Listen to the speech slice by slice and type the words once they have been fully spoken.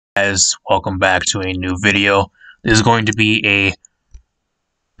Guys, welcome back to a new video. This is going to be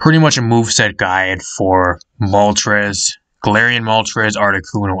pretty much a moveset guide for Moltres, GALARIAN Moltres,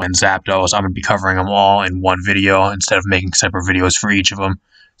 ARTICUNO, and Zapdos. I'm going to be covering them all in one video instead of making separate videos for each of them.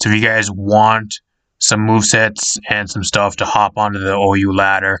 So if you guys want some movesets and some stuff to hop onto the OU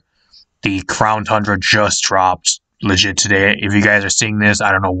ladder, the Crown Tundra just dropped legit today. If you guys are seeing this,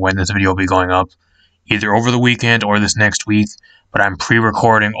 I don't know when this video will be going up, either over the weekend or this next week. But I'm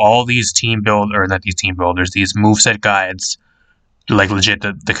pre-recording all these these moveset guides. Like legit,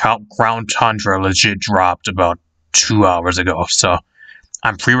 the Crown Tundra legit dropped about 2 hours ago. So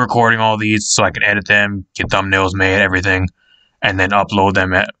I'm pre-recording all these so I can edit them, get thumbnails made, everything, and then upload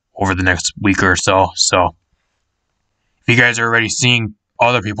them over the next week or so. So if you guys are already seeing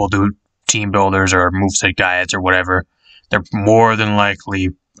other people do team builders or moveset guides or whatever, they're more than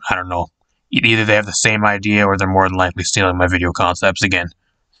likely, I don't know, either they have the same idea or they're more than likely stealing my video concepts again.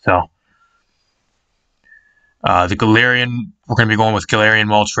 So, the Galarian, we're going to be going with GALARIAN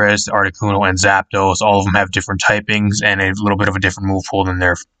Moltres, Articuno, and Zapdos. All of them have different typings and a little bit of a different move pool than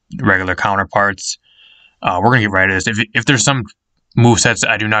their regular counterparts. We're going to get right at this. If there's some movesets that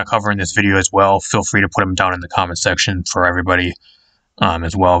I do not cover in this video as well, feel free to put them down in the comment section for everybody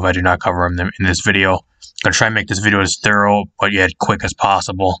as well if I do not cover them in this video. I'm going to try and make this video as thorough but yet quick as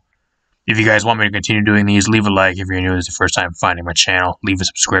possible. If you guys want me to continue doing these, leave a like. If you're new, this is the first time finding my channel, leave a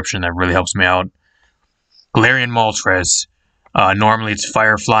subscription. That really helps me out. GALARIAN Moltres. Normally it's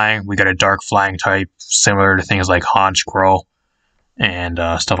fire flying. We got a dark flying type, similar to things like Honchkrow and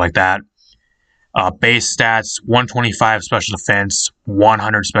stuff like that. Base stats, 125 special defense,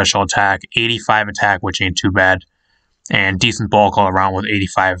 100 special attack, 85 attack, which ain't too bad, and decent bulk all around with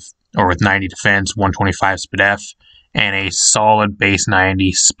 85 or with 90 defense, 125 SPDF, and a solid base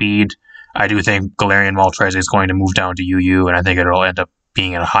 90 speed. I do think GALARIAN Moltres is going to move down to UU, and I think it'll end up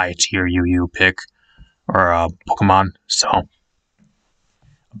being a high-tier UU pick or Pokemon. So,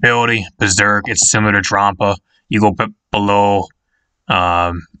 ability, Berserk, it's similar to Drampa. You go below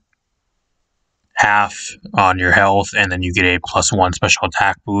half on your health, and then you get a +1 special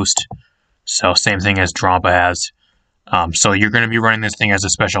attack boost. So, same thing as Drampa has. So, you're going to be running this thing as a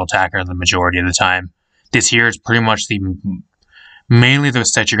special attacker the majority of the time. This here is pretty much mainly the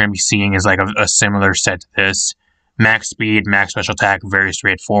set you're going to be seeing is like a similar set to this. Max speed, max special attack, very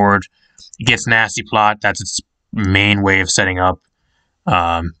straightforward. It gets nasty plot. That's its main way of setting up.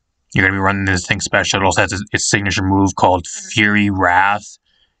 You're going to be running this thing special. It also has its signature move called Fury Wrath.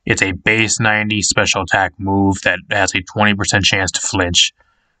 It's a base 90 special attack move that has a 20% chance to flinch.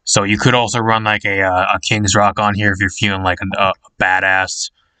 So you could also run like a King's Rock on here if you're feeling like a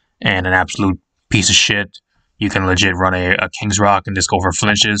badass and an absolute piece of shit. You can legit run a King's Rock and just go for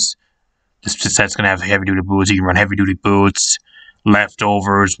flinches. This set's going to have heavy-duty boots. You can run heavy-duty boots,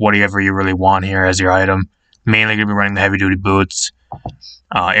 leftovers, whatever you really want here as your item. Mainly going to be running the heavy-duty boots.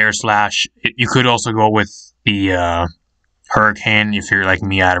 Air Slash. You could also go with the Hurricane if you're like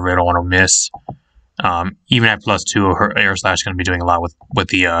me. I really don't want to miss. Even at +2, Air Slash is going to be doing a lot with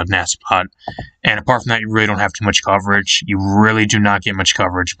the nasty plot. And apart from that, you really don't have too much coverage. You really do not get much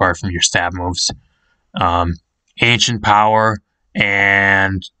coverage apart from your stab moves. Ancient Power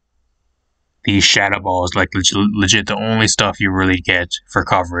and the Shadow Ball is like legit the only stuff you really get for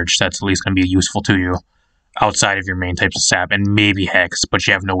coverage that's at least going to be useful to you outside of your main types of stab, and maybe Hex, but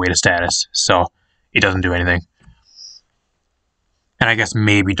you have no way to status, so it doesn't do anything. And I guess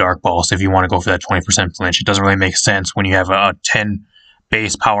maybe Dark Pulse if you want to go for that 20% flinch. It doesn't really make sense when you have a 10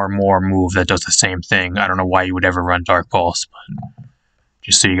 base power more move that does the same thing. I don't know why you would ever run Dark Pulse, but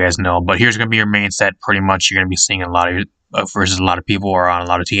just so you guys know. But here's going to be your main set. Pretty much you're going to be seeing a lot of versus a lot of people or on a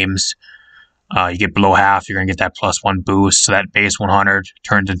lot of teams. You get below half, you're going to get that +1 boost. So that base 100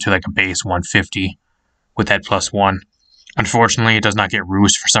 turns into like a base 150 with that +1. Unfortunately, it does not get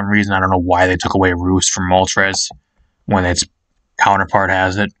Roost for some reason. I don't know why they took away Roost from Moltres when its counterpart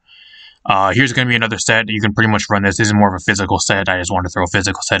has it. Here's going to be another set. You can pretty much run this. This is more of a physical set. I just wanted to throw a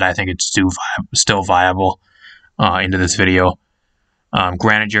physical set. I think it's still viable into this video.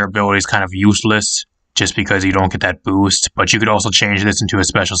 Granted, your ability is kind of useless just because you don't get that boost, but you could also change this into a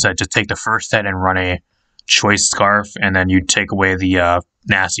special set. Just take the first set and run a Choice Scarf, and then you take away the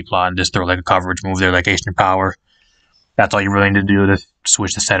Nasty Plot and just throw like a coverage move there, like Ancient Power. That's all you really need to do to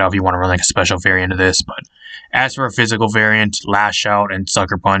switch the set up if you want to run like a special variant of this. But as for a physical variant, Lash Out and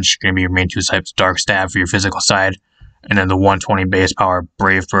Sucker Punch are going to be your main two types. Dark Stab for your physical side, and then the 120 base power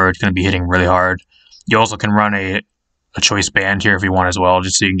Brave Bird is going to be hitting really hard. You also can run a Choice Band here if you want as well,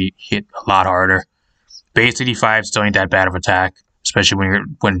 just so you can hit a lot harder. Base 85 still ain't that bad of attack, especially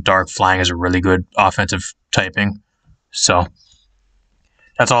when Dark Flying is a really good offensive typing. So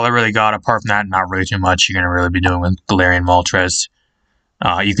That's all I really got. Apart from that, not really too much you're going to really be doing with Galarian Moltres.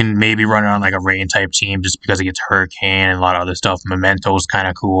 You can maybe run it on like a rain type team just because it gets Hurricane and a lot of other stuff. Memento's kind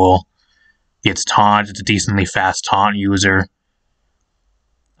of cool. Gets Taunt. It's a decently fast Taunt user.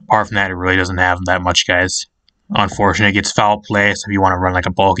 Apart from that, it really doesn't have that much, guys. Unfortunately, it gets Foul Play, so if you want to run like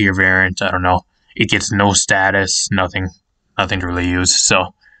a bulkier variant, I don't know. It gets no status, nothing to really use,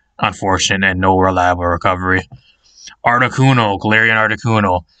 so unfortunate, and no reliable recovery. Articuno, Galarian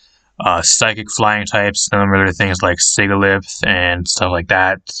Articuno. Psychic flying types, similar things like Sigalith and stuff like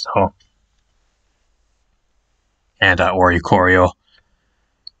that. So, and Oricorio.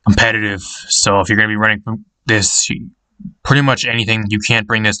 Competitive. So if you're going to be running this, pretty much anything, you can't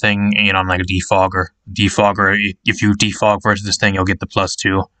bring this thing in on like a defogger. If you defog versus this thing, you'll get the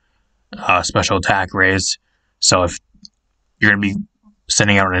 +2 special attack raise. So if you're going to be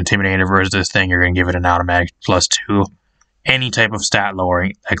sending out an Intimidator versus this thing, you're going to give it an automatic +2. Any type of stat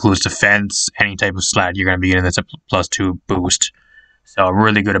lowering, that includes defense, any type of slat, you're going to be getting this a +2 boost. So a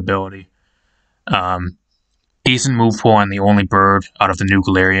really good ability. Decent move pool, and the only bird out of the new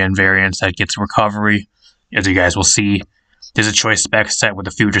Galarian variants that gets recovery. As you guys will see, there's a choice spec set with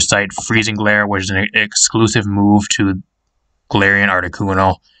the Future Sight Freezing Glare, which is an exclusive move to Galarian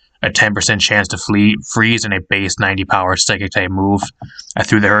Articuno. A 10% chance to freeze and a base 90 power psychic type move. I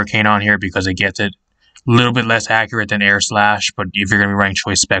threw the Hurricane on here because it gets it a little bit less accurate than Air Slash, but if you're going to be running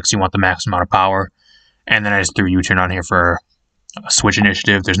choice specs, you want the maximum amount of power. And then I just threw U-Turn on here for a switch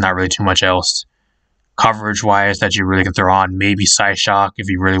initiative. There's not really too much else coverage-wise that you really can throw on. Maybe Psyshock if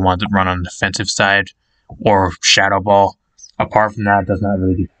you really want to run on the defensive side, or Shadow Ball. Apart from that, it does not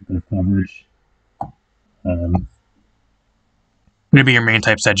really do good coverage. Going to be your main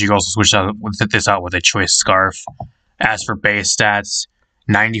type set. You can also switch this out with a choice Scarf. As for base stats,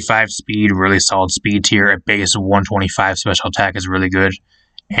 95 speed, really solid speed tier. At base 125 special attack is really good.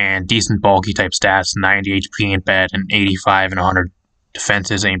 And decent bulky type stats. 90 HP ain't bad, and 85 and 100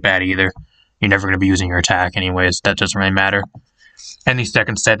 defenses ain't bad either. You're never going to be using your attack anyways. That doesn't really matter. And the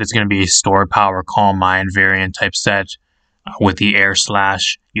second set is going to be Stored Power Calm Mind variant type set. With the Air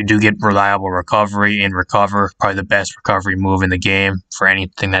Slash, you do get reliable recovery in Recover, probably the best recovery move in the game for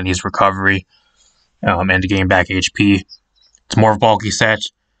anything that needs recovery, and to gain back HP. It's more of a bulky set.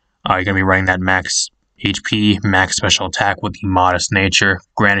 You're going to be running that max HP, max special attack with the Modest Nature.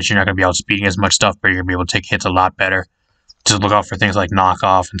 Granted, you're not going to be outspeeding as much stuff, but you're going to be able to take hits a lot better. Just look out for things like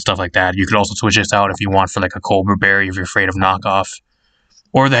Knockoff and stuff like that. You could also switch this out if you want for like a Cobra Berry if you're afraid of Knockoff.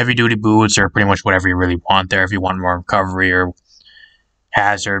 Or the Heavy Duty Boots, or pretty much whatever you really want there. If you want more recovery or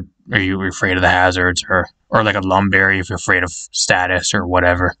Hazard, or you're afraid of the hazards, or like a Lumberry if you're afraid of status or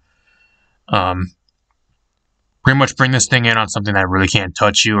whatever. Pretty much bring this thing in on something that really can't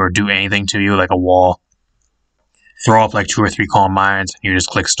touch you or do anything to you, like a wall. Throw up like 2 or 3 Calm Minds, and you just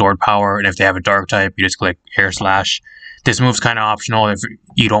click Stored Power, and if they have a Dark type, you just click Air Slash. This move's kind of optional. If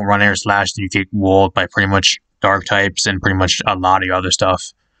you don't run Air Slash, then you get walled by pretty much Dark types and pretty much a lot of other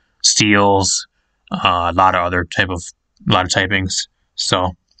stuff. Steals, a lot of typings.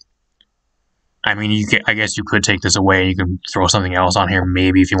 So, I mean, I guess you could take this away. You can throw something else on here,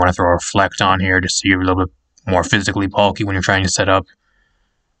 maybe if you want to throw a Reflect on here, just so you're a little bit more physically bulky when you're trying to set up.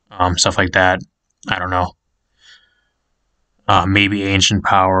 Stuff like that. I don't know. Maybe Ancient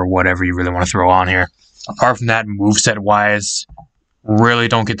Power, whatever you really want to throw on here. Apart from that, moveset-wise, really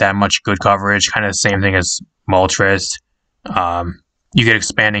don't get that much good coverage. Kind of the same thing as Moltres. You get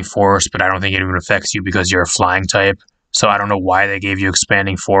Expanding Force, but I don't think it even affects you because you're a flying type. So I don't know why they gave you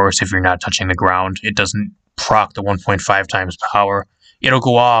Expanding Force if you're not touching the ground. It doesn't proc the 1.5 times power. It'll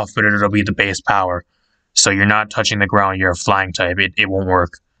go off, but it'll be the base power. So you're not touching the ground, you're a flying type. It won't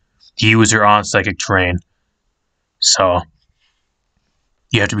work. User on Psychic Terrain. So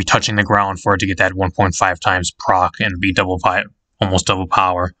you have to be touching the ground for it to get that 1.5 times proc and be almost double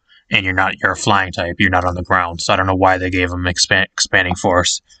power. And you're a flying type, you're not on the ground. So I don't know why they gave him Expanding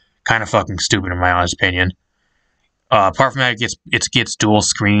Force. Kind of fucking stupid in my honest opinion. Apart from that, it gets dual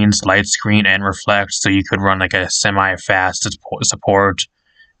screens, Light Screen and Reflect, so you could run like a semi-fast support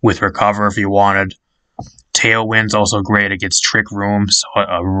with Recover if you wanted. Tailwind's also great. It gets Trick Room, so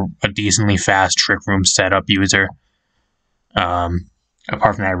a decently fast Trick Room setup user.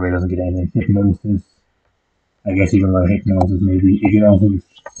 Apart from that, it really doesn't get anything. Hypnosis. I guess you can run Hypnosis maybe. You can also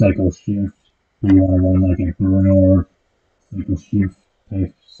Psycho Shift. If you want to run like a Burn or Psycho Shift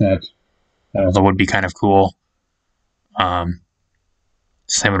type set. That also would be kind of cool.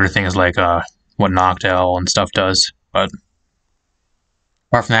 Similar things like what Noctowl and stuff does, but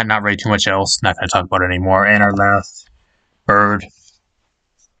apart from that, not really too much else. Not going to talk about it anymore. And our last bird,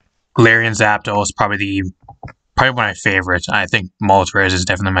 Galarian Zapdos, probably the probably one of my favorites. I think Moltres is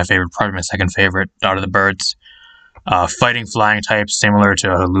definitely my favorite, probably my second favorite out of the birds. Fighting flying type, similar to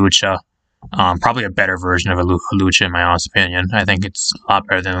Hawlucha. Probably a better version of Hawlucha in my honest opinion. I think it's a lot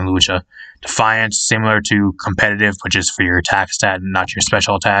better than Hawlucha. Defiant, similar to competitive, but just for your attack stat and not your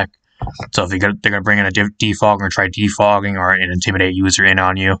special attack. So if they're going to bring in a defog or try defogging or an intimidate user in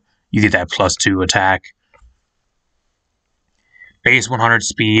on you, you get that +2 attack. Base 100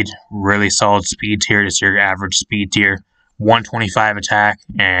 speed, really solid speed tier. Just your average speed tier. 125 attack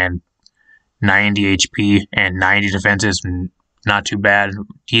and 90 HP and 90 defenses. Not too bad.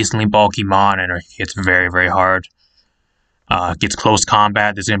 Decently bulky mon, and it hits very, very hard. Gets close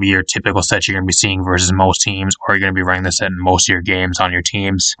combat. This is going to be your typical set you're going to be seeing versus most teams, or you're going to be running this set in most of your games on your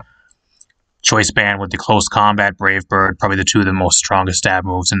teams. Choice band with the close combat, Brave Bird, probably the two of the most strongest stab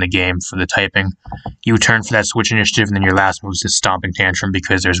moves in the game for the typing. You turn for that switch initiative, and then your last move is Stomping Tantrum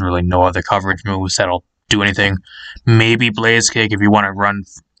because there's really no other coverage moves that'll do anything. Maybe Blaze Kick if you want to run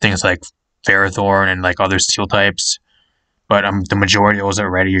things like Ferrothorn and like other steel types. But the majority of those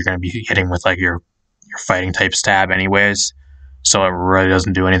already you're going to be hitting with like your fighting type stab anyways. So it really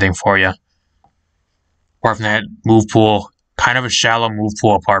doesn't do anything for you. Apart from that, move pool, kind of a shallow move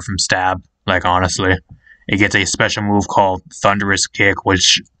pool apart from stab. Like, honestly, it gets a special move called Thunderous Kick,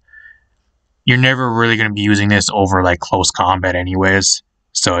 which you're never really going to be using this over, like, close combat anyways,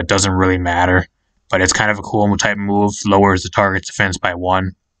 so it doesn't really matter. But it's kind of a cool type move, lowers the target's defense by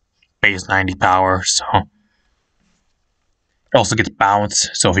 1, base 90 power, so... It also gets bounce,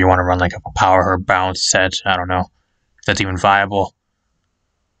 so if you want to run, like, a power or bounce set, I don't know if that's even viable.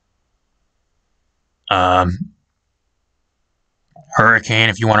 Hurricane,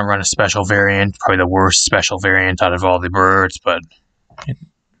 if you want to run a special variant, probably the worst special variant out of all the birds, but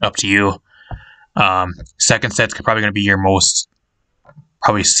up to you. Second set's probably going to be your most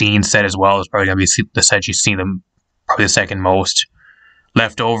probably seen set as well. It's probably going to be the set you see them probably the second most.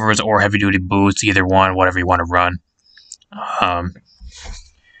 Leftovers or heavy duty boots, either one, whatever you want to run.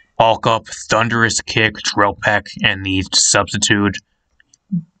 Bulk up, Thunderous Kick, Drill Peck, and the substitute.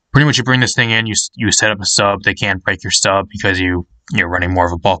 Pretty much you bring this thing in, you set up a sub. They can't break your sub because you're running more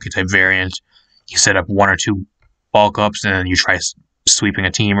of a bulky type variant. You set up 1 or 2 bulk ups, and then you try sweeping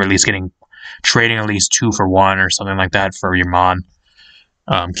a team, or at least trading at least 2 for 1 or something like that for your mon.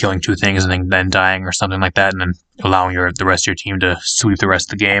 Killing 2 things and then dying or something like that, and then allowing the rest of your team to sweep the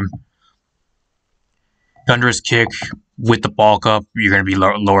rest of the game. Thunderous Kick, with the bulk up, you're going to be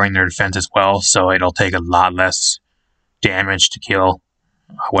lowering their defense as well, so it'll take a lot less damage to kill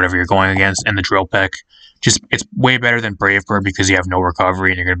whatever you're going against. And the Drill Peck, it's way better than Brave Bird because you have no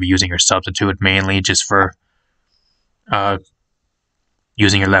recovery and you're going to be using your substitute mainly just for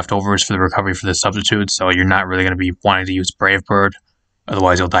using your leftovers for the recovery for the substitute, so you're not really going to be wanting to use Brave Bird,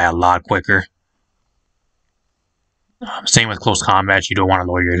 otherwise you'll die a lot quicker. Same with close combat, you don't want to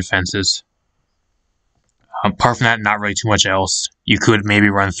lower your defenses. Apart from that, not really too much else. You could maybe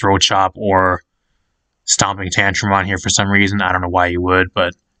run Throat Chop or Stomping Tantrum on here for some reason. I don't know why you would,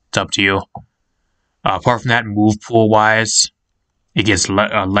 but it's up to you. Apart from that, move pool wise, it gets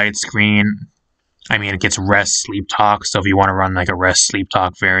light screen. I mean, it gets rest, sleep talk. So if you want to run like a rest, sleep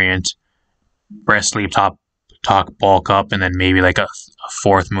talk variant, rest, sleep talk, bulk up, and then maybe like a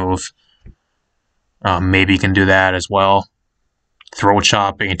 4th move, maybe you can do that as well. Throat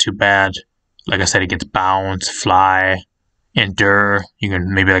Chop ain't too bad. Like I said, it gets bounce, fly, endure. You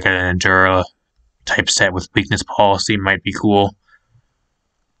can maybe like an endure type set with weakness policy might be cool.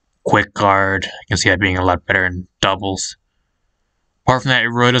 Quick guard, I can see that being a lot better in doubles. Apart from that, it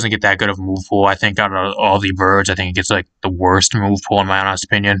really doesn't get that good of a move pool. I think out of all the birds, I think it gets like the worst move pool in my honest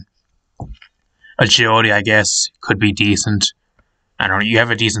opinion. Agility, I guess, could be decent. I don't know, you have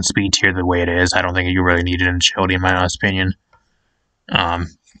a decent speed tier the way it is. I don't think you really need an agility in my honest opinion.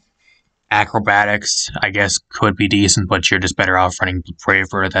 Acrobatics, I guess, could be decent, but you're just better off running Brave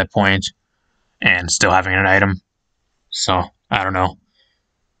Bird at that point and still having an item. So, I don't know.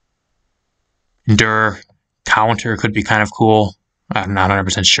 Endure, counter could be kind of cool. I'm not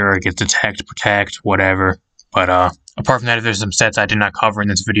 100% sure. It gets detect, protect, whatever. But apart from that, if there's some sets I did not cover in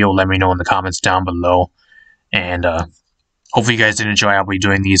this video, let me know in the comments down below. And hopefully you guys did enjoy. I'll be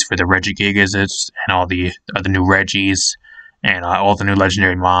doing these for the Regigigas and all the new Regis and all the new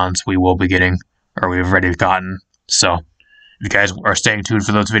legendary mons we will be getting, or we've already gotten. So if you guys are staying tuned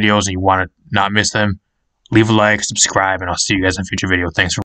for those videos and you want to not miss them, leave a like, subscribe, and I'll see you guys in a future video. Thanks for